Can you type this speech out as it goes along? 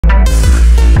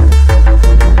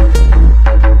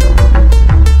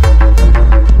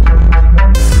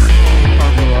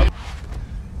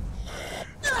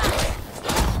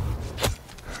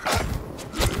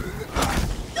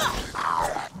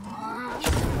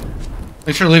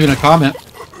Make sure to leave a comment.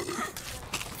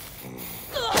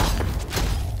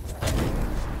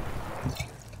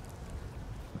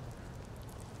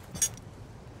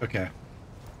 Okay.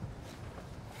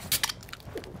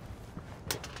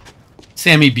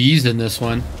 Sammy B's in this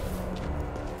one.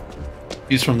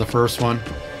 He's from the first one.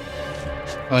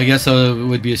 Well, I guess it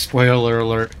would be a spoiler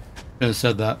alert. Should have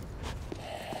said that.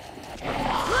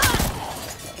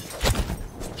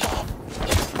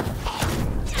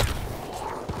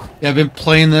 Yeah, I've been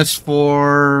playing this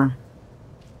for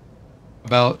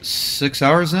about 6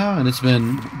 hours now, and it's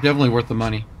been definitely worth the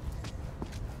money.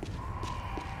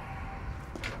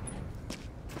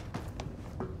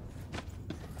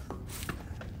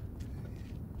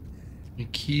 Any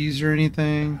keys or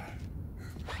anything?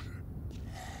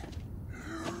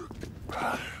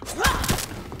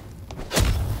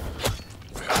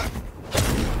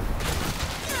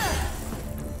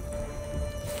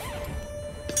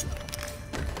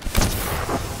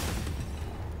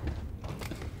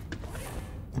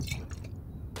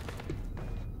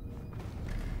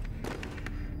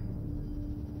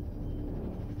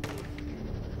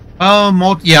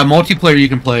 Yeah, multiplayer you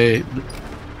can play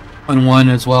on one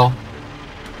as well.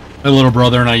 My little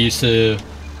brother and I used to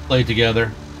play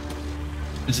together.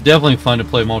 It's definitely fun to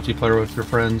play multiplayer with your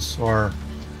friends or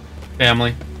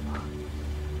family.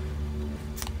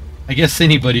 I guess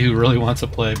anybody who really wants to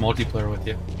play multiplayer with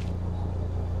you.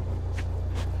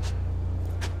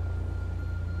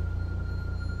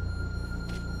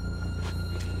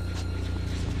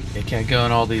 You can't go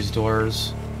in all these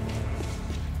doors.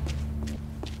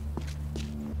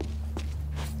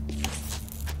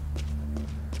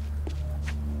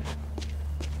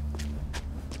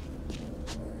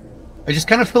 I just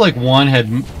kind of feel like one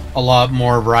had a lot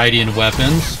more variety in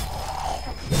weapons.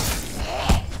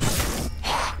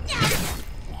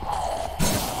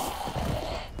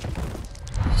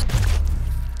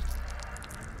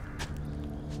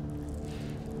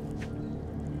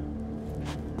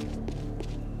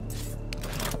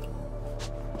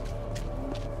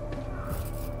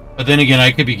 But then again,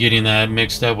 I could be getting that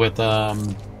mixed up with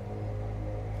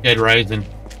Dead Rising.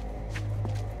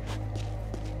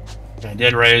 Yeah,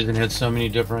 Dead Rising had so many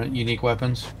different unique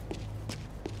weapons.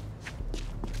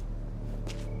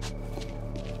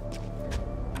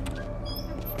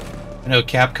 I know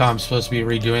Capcom's supposed to be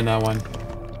redoing that one.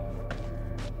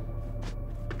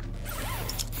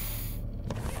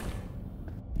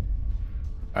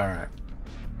 Alright.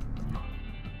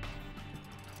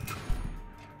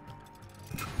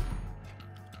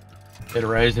 Dead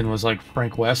Rising was like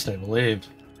Frank West, I believe.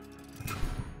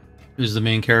 Who's the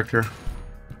main character.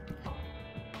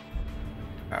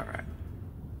 Alright.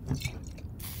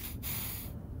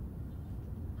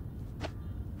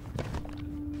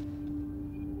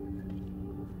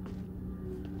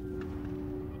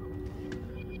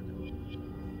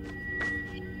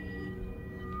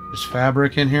 There's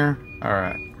fabric in here?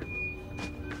 Alright.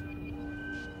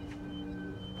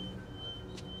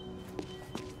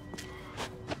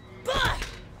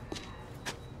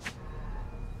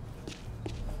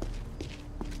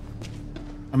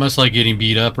 I must like getting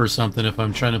beat up or something if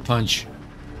I'm trying to punch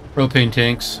propane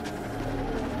tanks.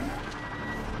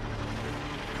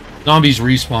 Zombies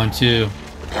respawn too.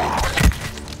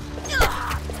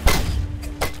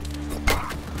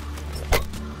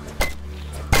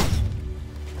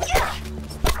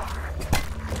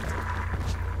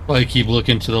 Probably keep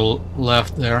looking to the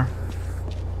left there.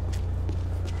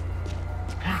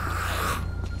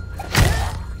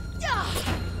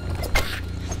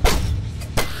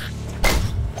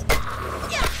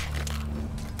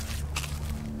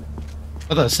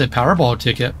 I thought it said Powerball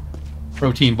ticket.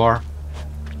 Protein bar.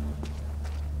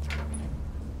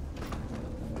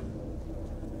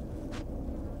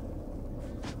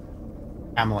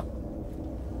 Hamlet.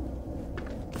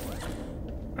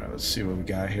 Alright, let's see what we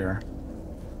got here.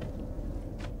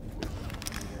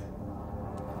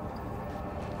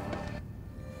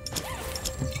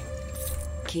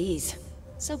 Keys.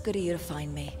 So good of you to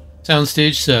find me.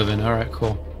 Soundstage 7. Alright,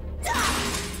 cool.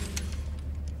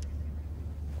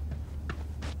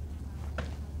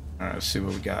 Alright, let's see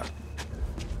what we got.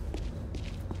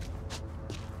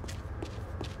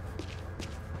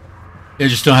 I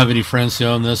just don't have any friends who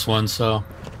own this one, so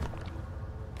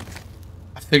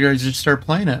I figured I'd just start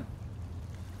playing it.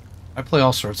 I play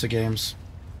all sorts of games.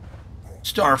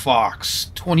 Star Fox,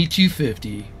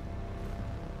 $22.50.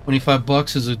 25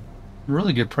 bucks is a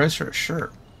really good price for a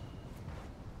shirt.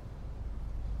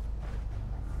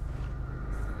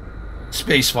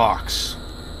 Space Fox.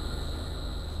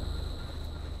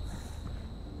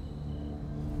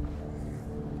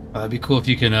 That'd be cool if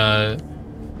you can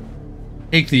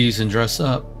take these and dress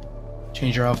up.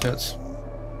 Change your outfits.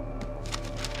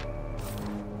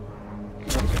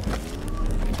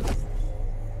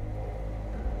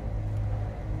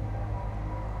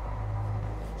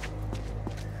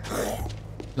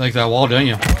 You like that wall, don't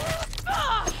you?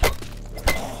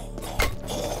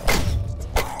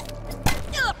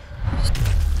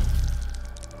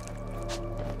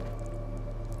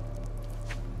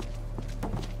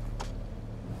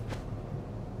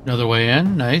 Another way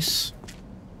in, nice.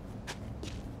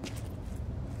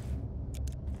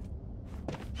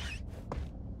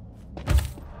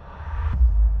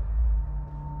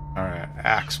 Alright,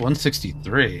 axe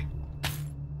 163.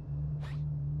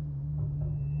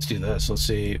 Let's do this. Let's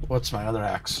see. What's my other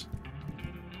axe?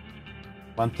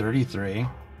 133.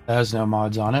 That has no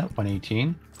mods on it.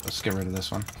 118. Let's get rid of this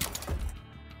one.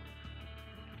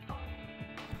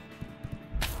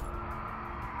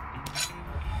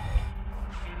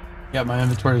 Yeah, my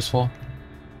inventory is full.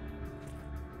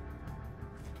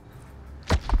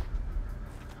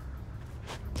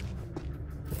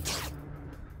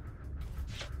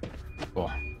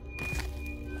 Cool.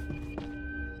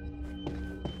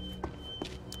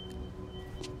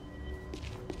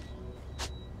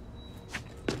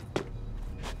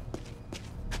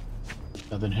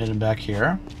 Nothing hidden back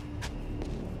here.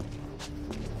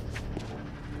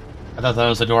 I thought that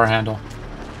was a door handle.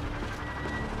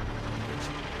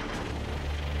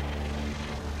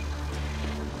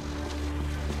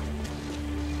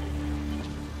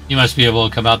 You must be able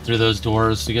to come out through those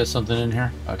doors to get something in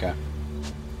here? Okay.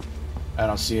 I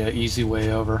don't see an easy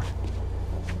way over.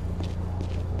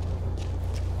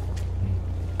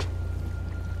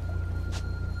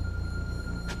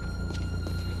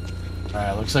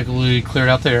 Alright, looks like we cleared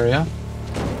out the area.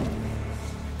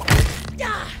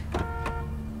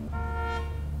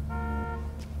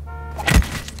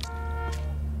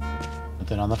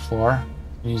 Nothing on the floor.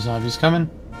 Any zombies coming?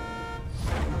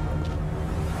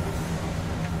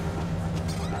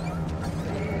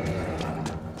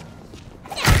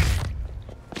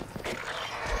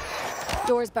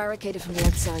 Doors barricaded from the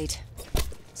outside.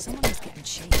 Someone was getting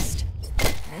chased.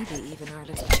 Maybe even our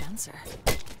little chancer.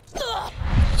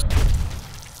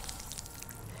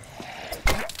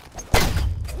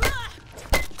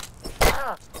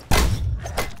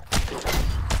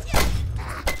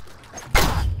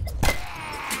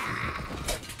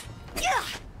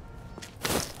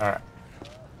 Alright.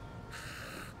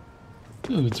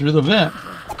 Ooh, through the vent.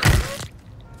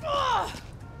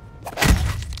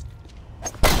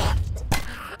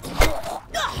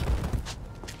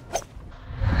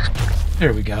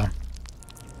 There we go.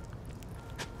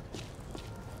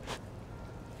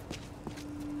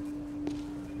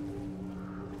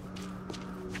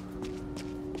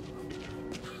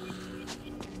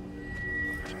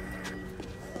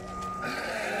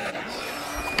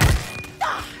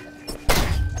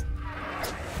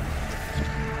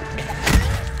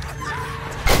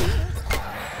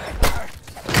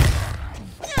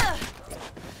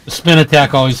 The spin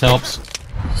attack always helps.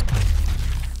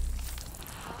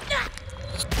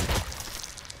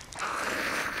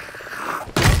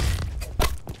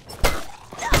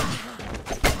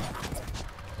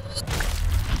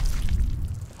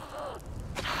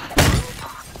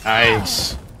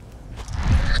 Nice.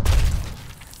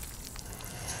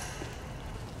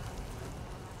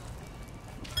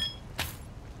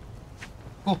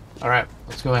 Cool. Alright,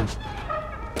 let's go in.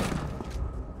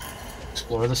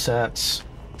 Explore the sets.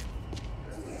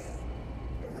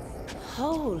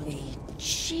 Holy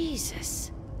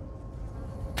Jesus.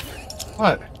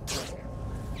 What?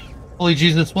 Holy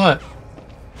Jesus, what?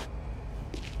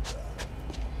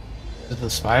 Is it the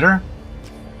spider?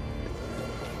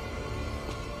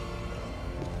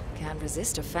 Can't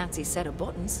resist a fancy set of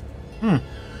buttons. I'm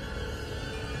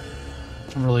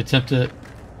really tempted.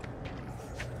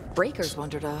 Breakers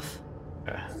wandered off.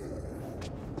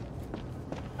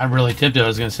 I'm really tempted. I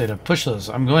was going to say to push those.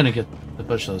 I'm going to get to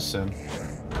push those soon.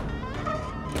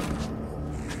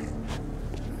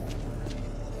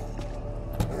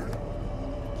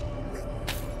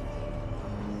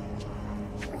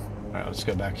 Alright, let's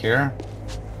go back here.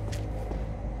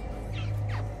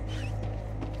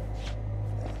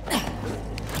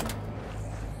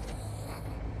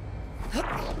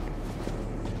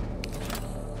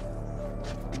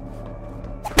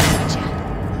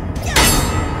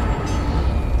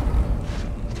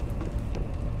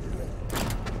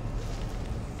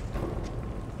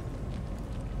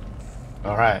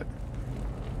 Alright.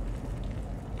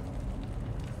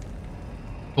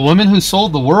 The woman who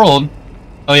sold the world.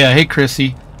 Oh yeah, hey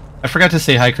Chrissy. I forgot to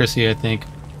say hi Chrissy, I think.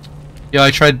 Yeah,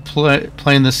 I tried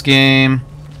playing this game,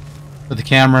 but the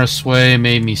camera sway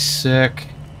made me sick.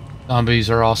 Zombies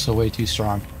are also way too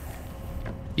strong.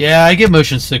 Yeah, I get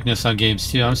motion sickness on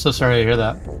games too. I'm so sorry to hear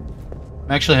that.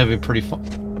 I'm actually having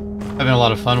having a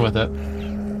lot of fun with it.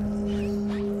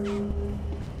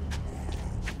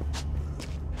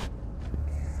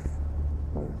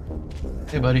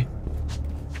 Hey, buddy.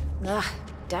 Ah,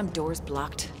 damn door's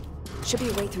blocked. Should be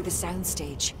a way through the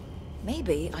soundstage.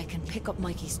 Maybe I can pick up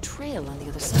Mikey's trail on the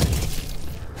other side.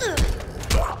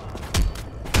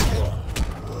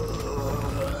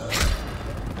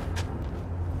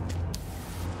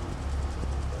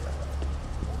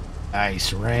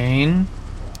 Nice rain.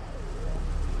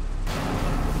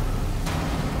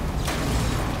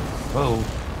 Whoa.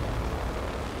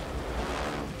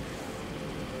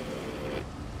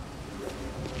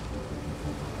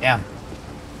 Damn.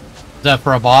 Is that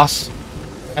for a boss?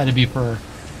 Had to be for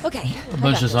Okay, a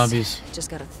bunch of zombies. Just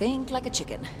gotta think like a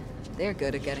chicken. They're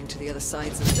good at getting to the other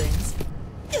sides of things.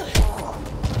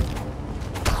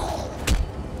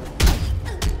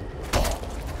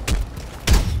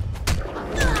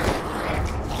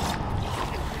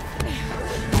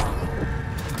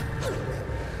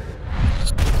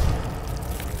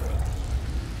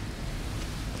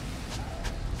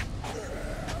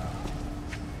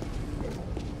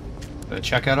 Gotta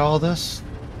check out all this.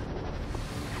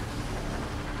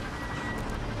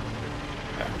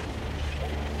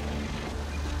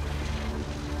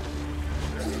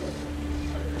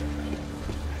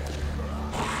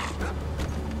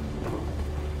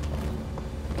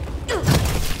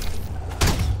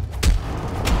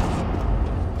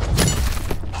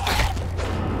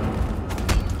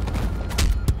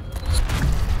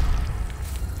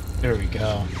 There we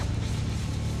go.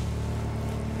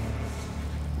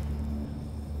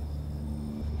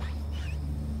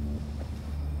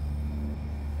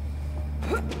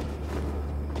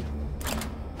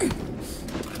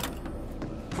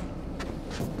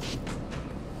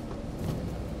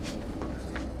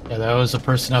 Yeah, that was a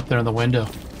person up there in the window.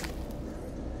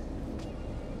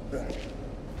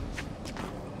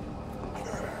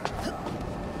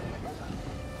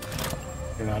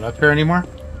 You're not up here anymore?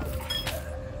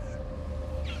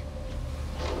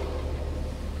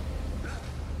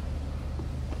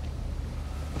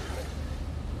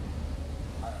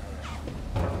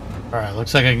 Alright,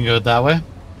 looks like I can go that way.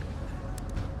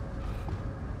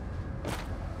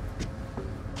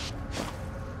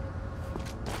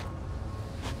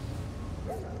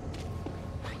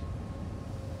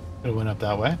 It went up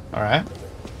that way. Alright.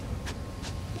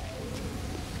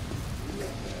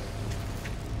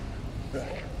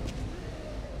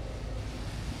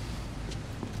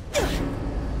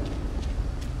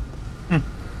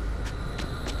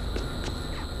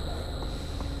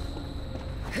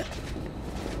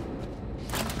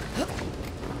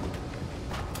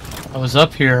 I was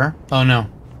up here. Oh no.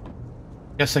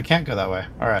 Guess I can't go that way.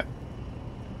 Alright.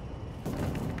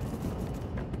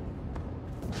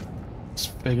 Let's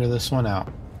figure this one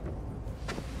out.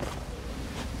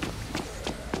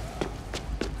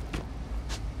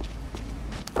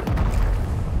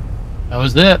 That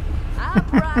was it.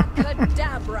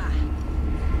 Abracadabra.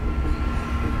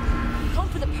 Come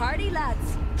for the party,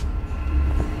 lads.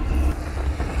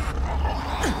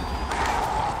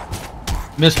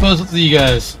 Miss both of you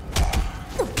guys.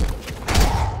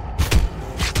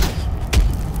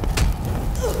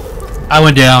 I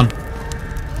went down.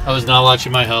 I was not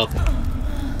watching my health.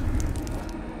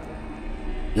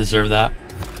 Deserve that.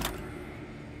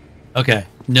 Okay.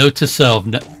 Note to self.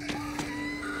 No.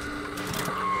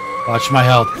 Watch my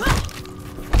health.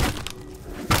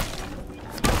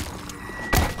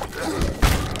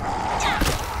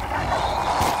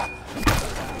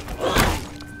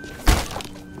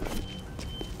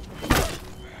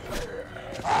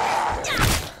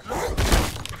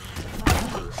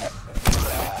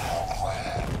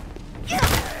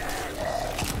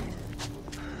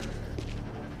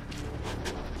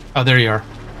 Oh, there you are.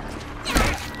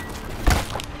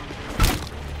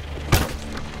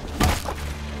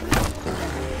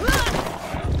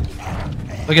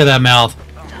 Look at that mouth.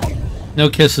 No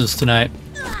kisses tonight.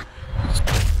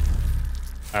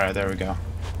 Alright, there we go.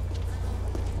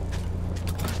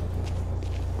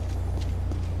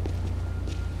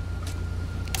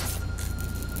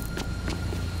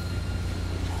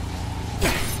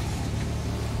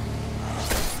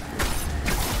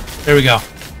 There we go.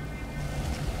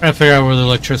 Trying to figure out where the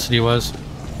electricity was.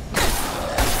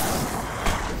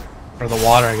 Or the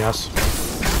water, I guess.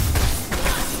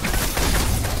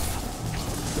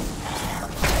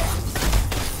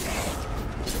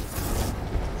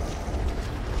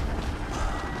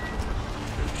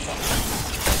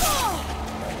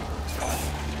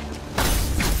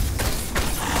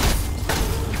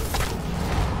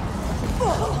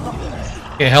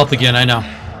 Okay, health again, I know.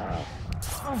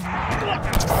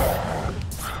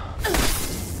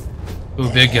 Ooh,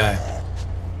 big guy.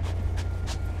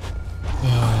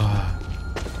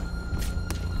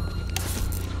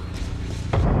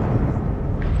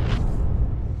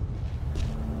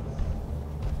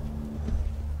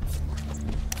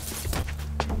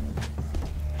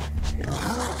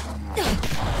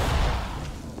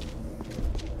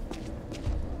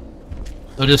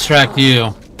 They'll distract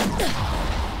you.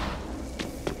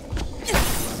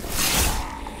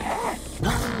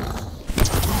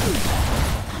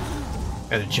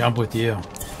 Gotta jump with you.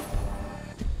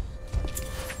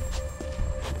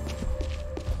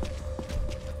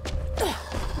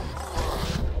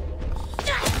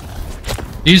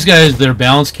 These guys, their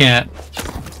balance can't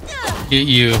get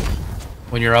you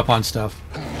when you're up on stuff.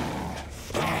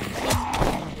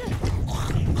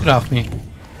 Get off me.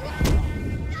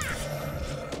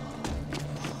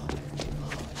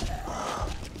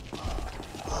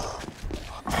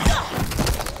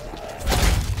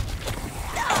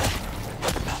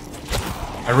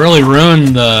 I really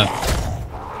ruined the...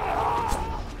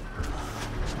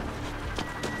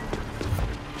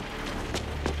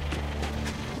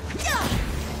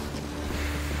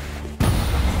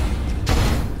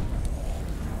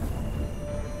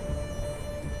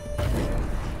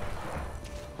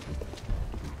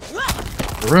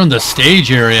 ruined the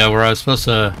stage area where I was supposed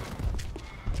to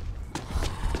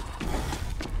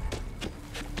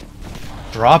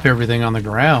drop everything on the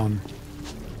ground.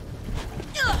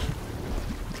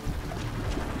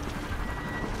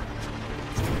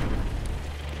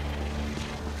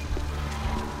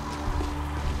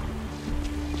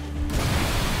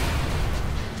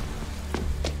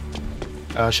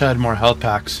 I wish I had more health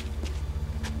packs.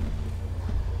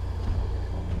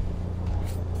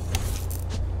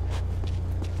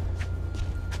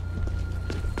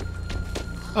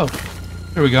 Oh,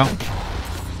 here we go.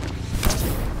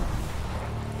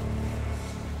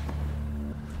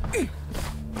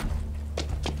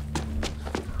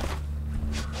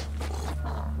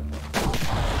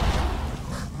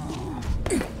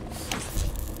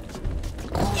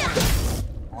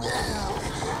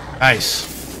 Nice.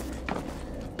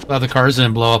 Glad the cars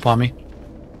didn't blow up on me.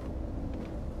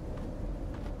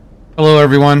 Hello,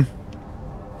 everyone.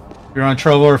 If you're on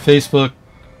Trovo or Facebook,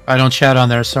 I don't chat on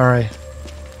there, sorry.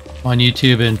 I'm on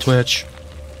YouTube and Twitch.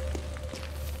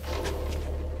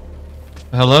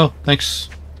 Hello, thanks.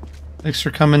 Thanks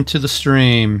for coming to the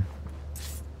stream.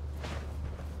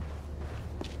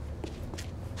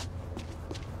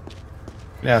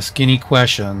 Ask any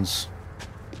questions.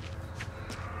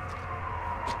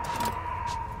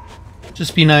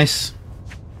 Just be nice.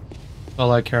 That's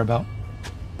all I care about.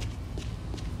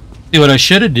 See, what I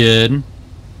should have did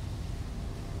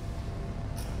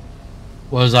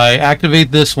was I activate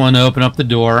this one to open up the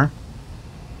door,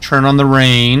 turn on the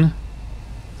rain,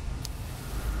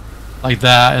 like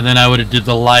that, and then I would have did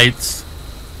the lights.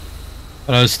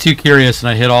 But I was too curious, and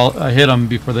I hit them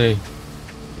before the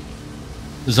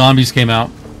zombies came out.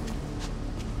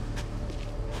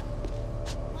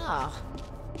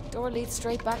 Leads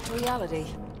straight back to reality.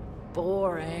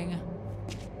 Boring.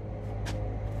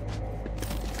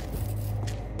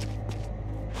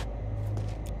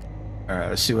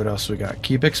 Alright, let's see what else we got.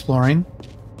 Keep exploring.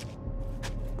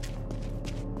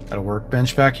 Got a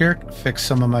workbench back here. Fix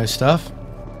some of my stuff.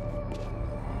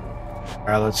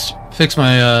 Alright, let's fix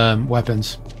my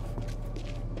weapons.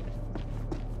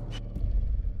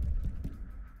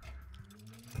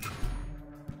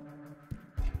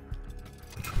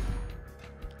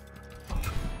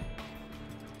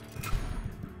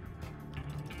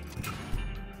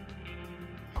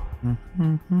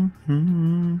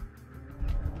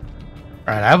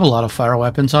 Alright, I have a lot of fire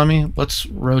weapons on me. Let's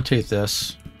rotate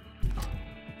this.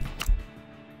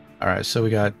 Alright, so we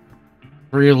got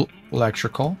 3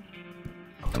 electrical.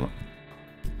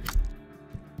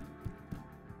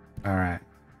 Alright.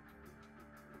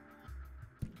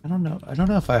 I don't know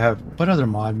if I have... What other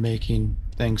mod making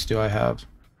things do I have?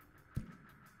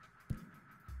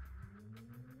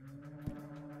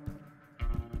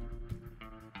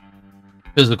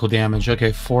 Physical damage.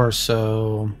 Okay, 4,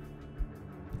 so...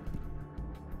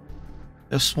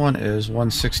 This one is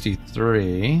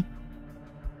 163.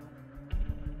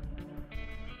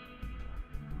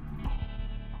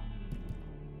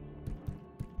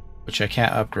 Which I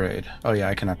can't upgrade. Oh yeah,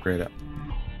 I can upgrade it.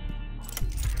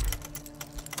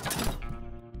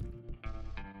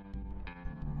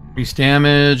 Increased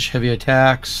damage, heavy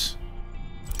attacks.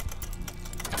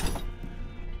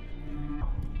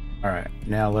 Alright,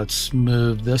 now let's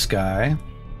move this guy.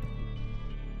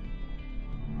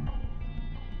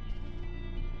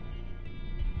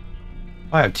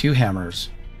 Oh, I have 2 hammers.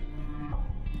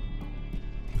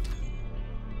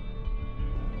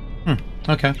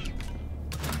 Okay.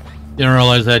 Didn't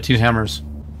realize I had 2 hammers.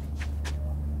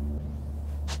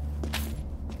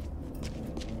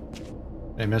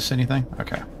 Did I miss anything?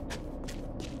 Okay.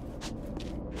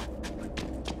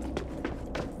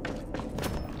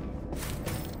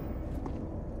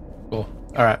 Cool.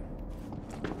 Alright.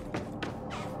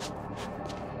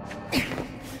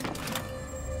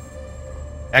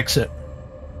 Exit.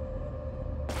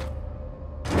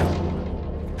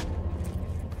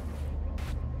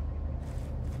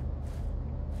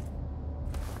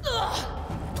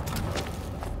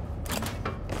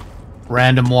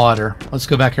 Random water. Let's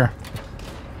go back here.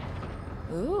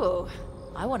 Ooh,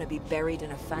 I want to be buried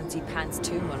in a fancy pants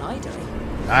tomb when I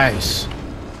die. Nice.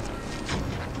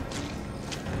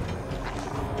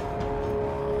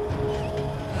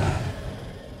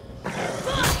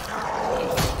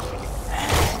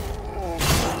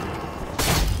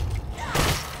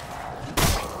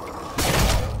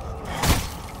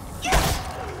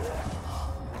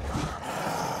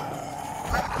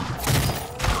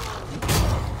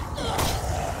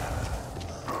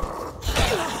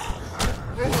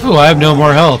 Ooh, I have no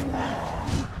more health.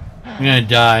 I'm gonna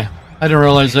die. I didn't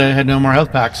realize I had no more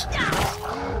health packs.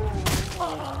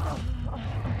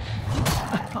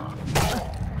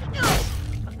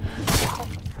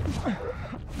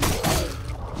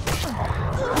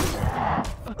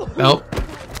 Oh,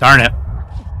 darn it.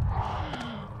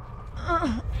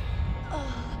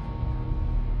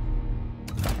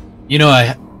 You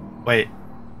know, wait.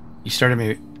 You started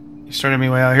me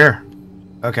way out here.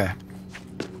 Okay.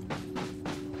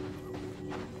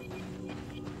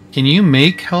 Can you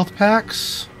make health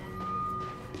packs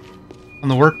on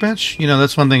the workbench? You know,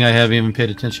 that's one thing I haven't even paid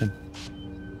attention.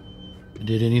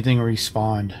 Did anything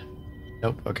respawn?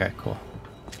 Nope. Okay, cool.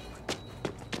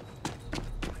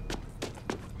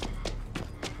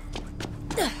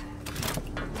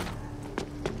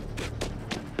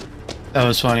 That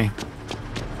was funny.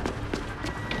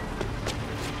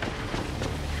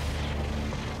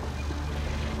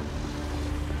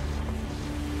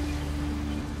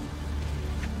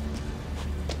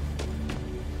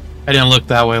 I didn't look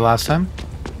that way last time.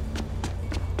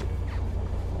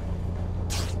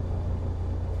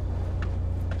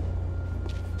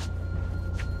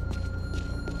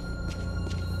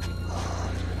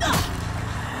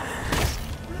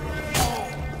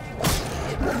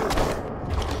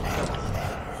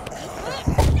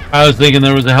 I was thinking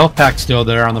there was a health pack still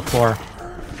there on the floor.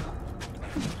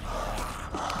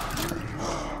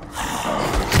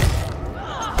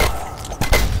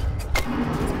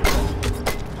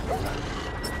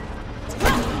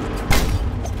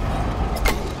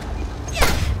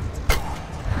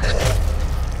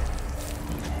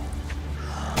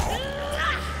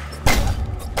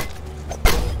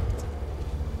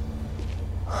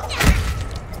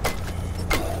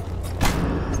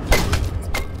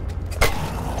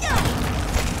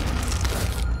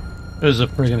 There's a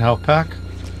friggin' health pack.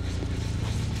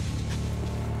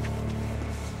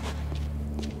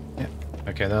 Yeah.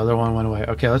 Okay, the other one went away.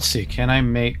 Okay, let's see. Can I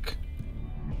make...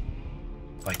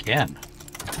 I can.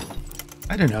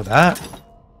 I didn't know that.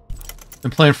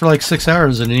 Been playing for like 6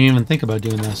 hours and didn't even think about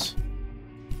doing this.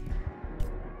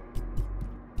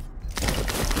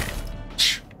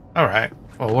 Alright.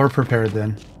 Well, we're prepared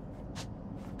then.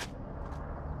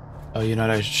 Oh, you know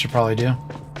what I should probably do?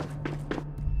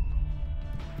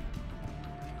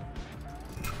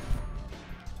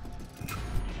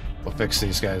 We'll fix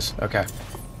these guys. Okay.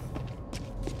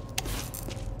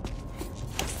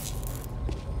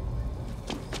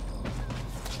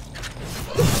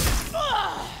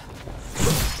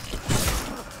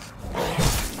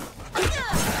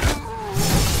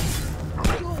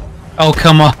 Oh,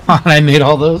 come on. I made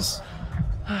all those.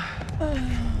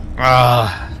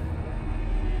 Ah.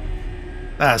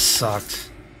 That sucked.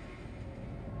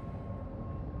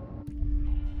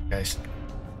 Guys.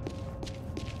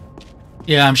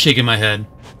 Yeah, I'm shaking my head.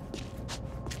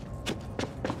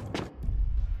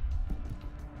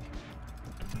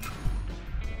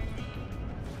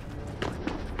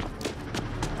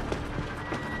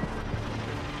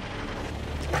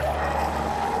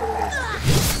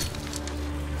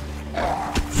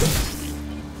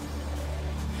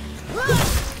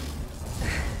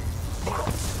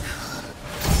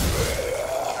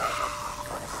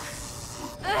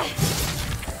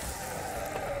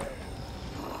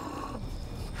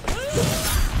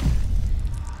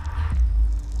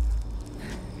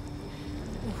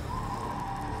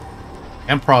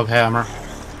 Improv hammer.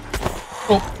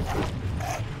 Oh.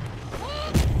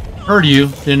 Heard you.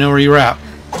 Didn't know where you were at.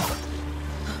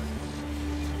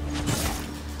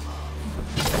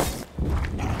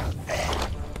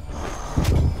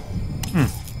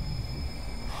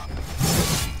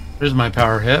 There's my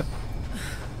power hit.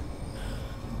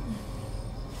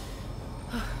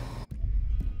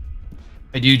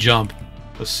 I do jump.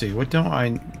 Let's see. What don't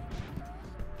I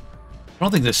don't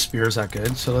think this spear is that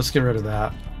good, so let's get rid of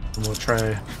that. And we'll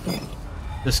try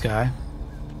this guy.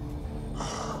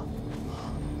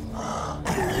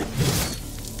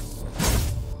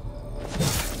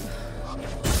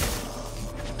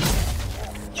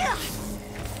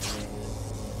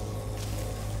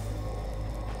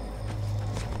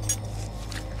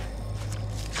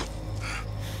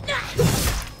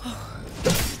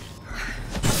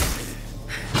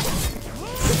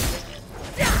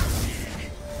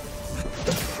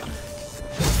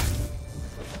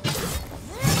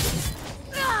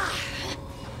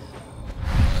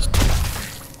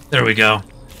 There we go.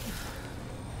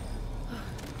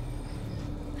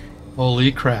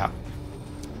 Holy crap.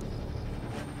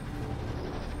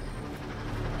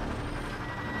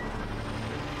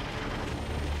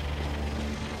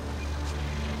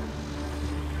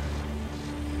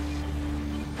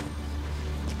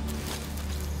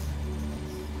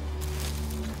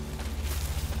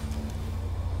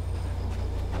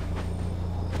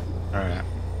 All right.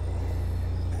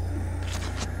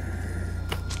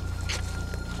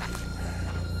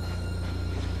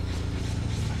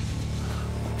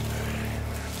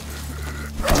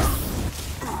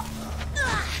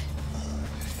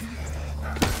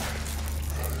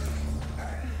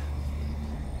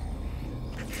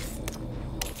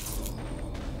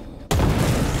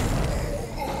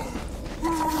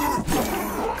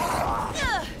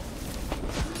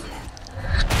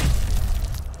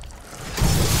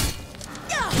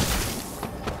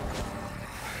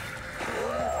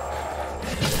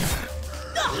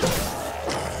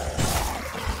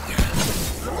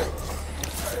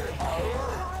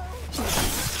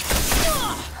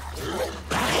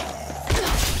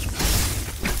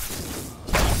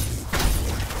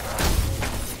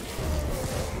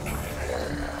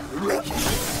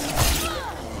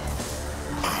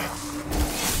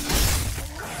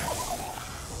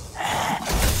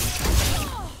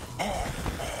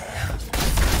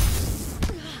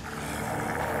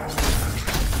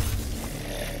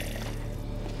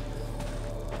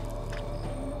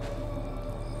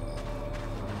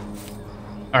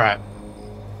 Alright.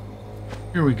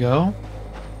 Here we go.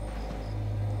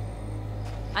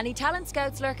 Any talent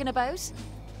scouts lurking about?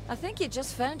 I think you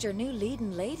just found your new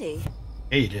leading lady.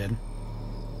 Yeah, you did.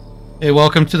 Hey,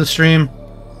 welcome to the stream.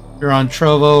 You're on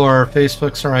Trovo or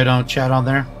Facebook. Sorry I don't chat on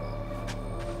there.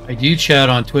 I do chat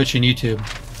on Twitch and YouTube.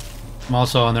 I'm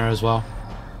also on there as well.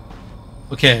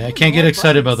 Okay, I can't get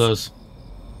excited about those.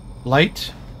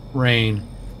 Light, rain.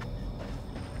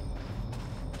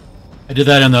 I did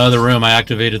that in the other room. I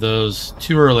activated those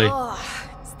too early. Oh,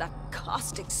 it's that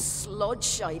caustic sludge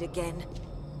shite again.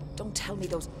 Don't tell me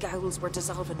those ghouls were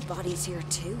dissolving bodies here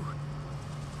too.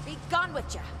 Be gone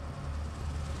with ya.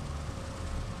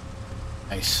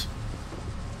 Nice.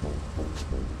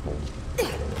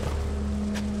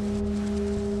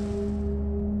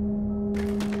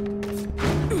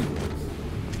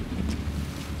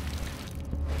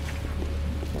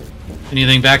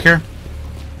 Anything back here?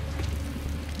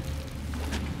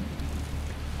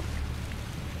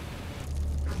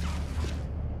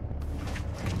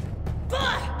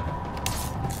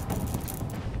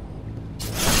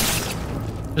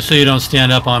 Just so you don't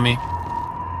stand up on me.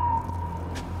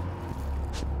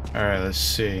 Alright, let's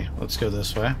see. Let's go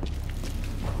this way.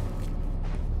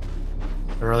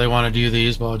 I really want to do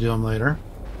these, but I'll do them later.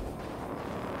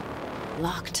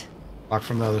 Locked. Locked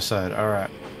from the other side.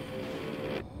 Alright.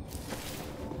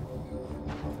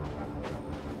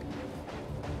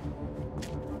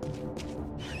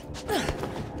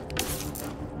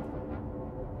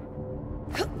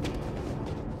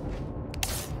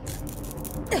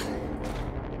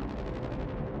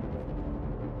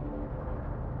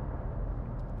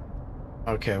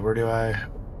 Okay, where do I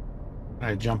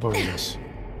jump over this?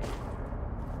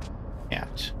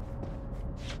 Can't.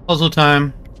 Puzzle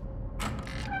time.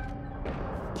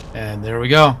 And there we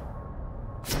go.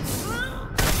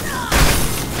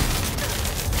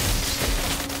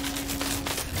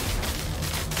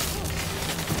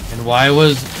 And why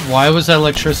was that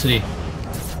electricity?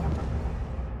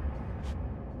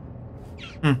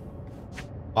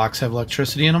 Blocks have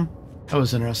electricity in them? That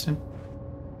was interesting.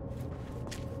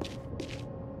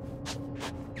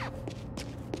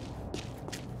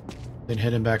 Been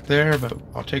hidden back there, but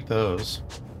I'll take those.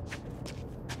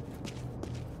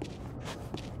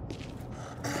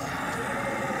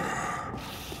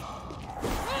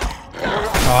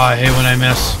 Oh, I hate when I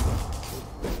miss.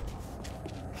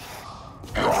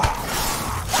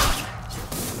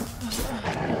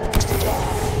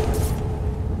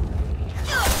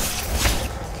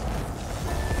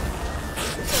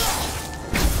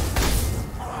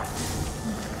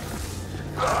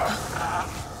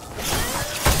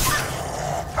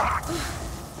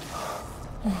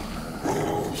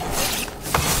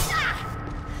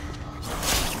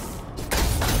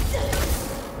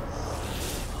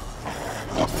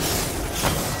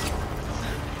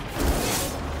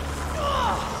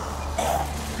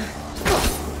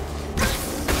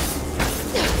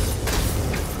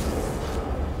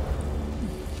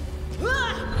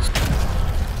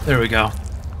 There we go.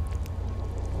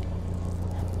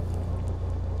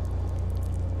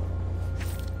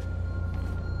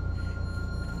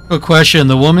 Good question.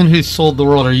 The woman who sold the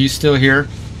world, are you still here?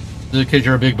 Is it because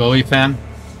you're a big Bowie fan?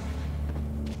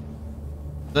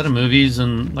 Is that in movies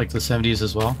in like the 70s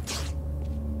as well?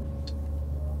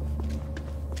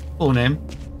 Cool name.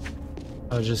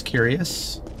 I was just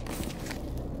curious.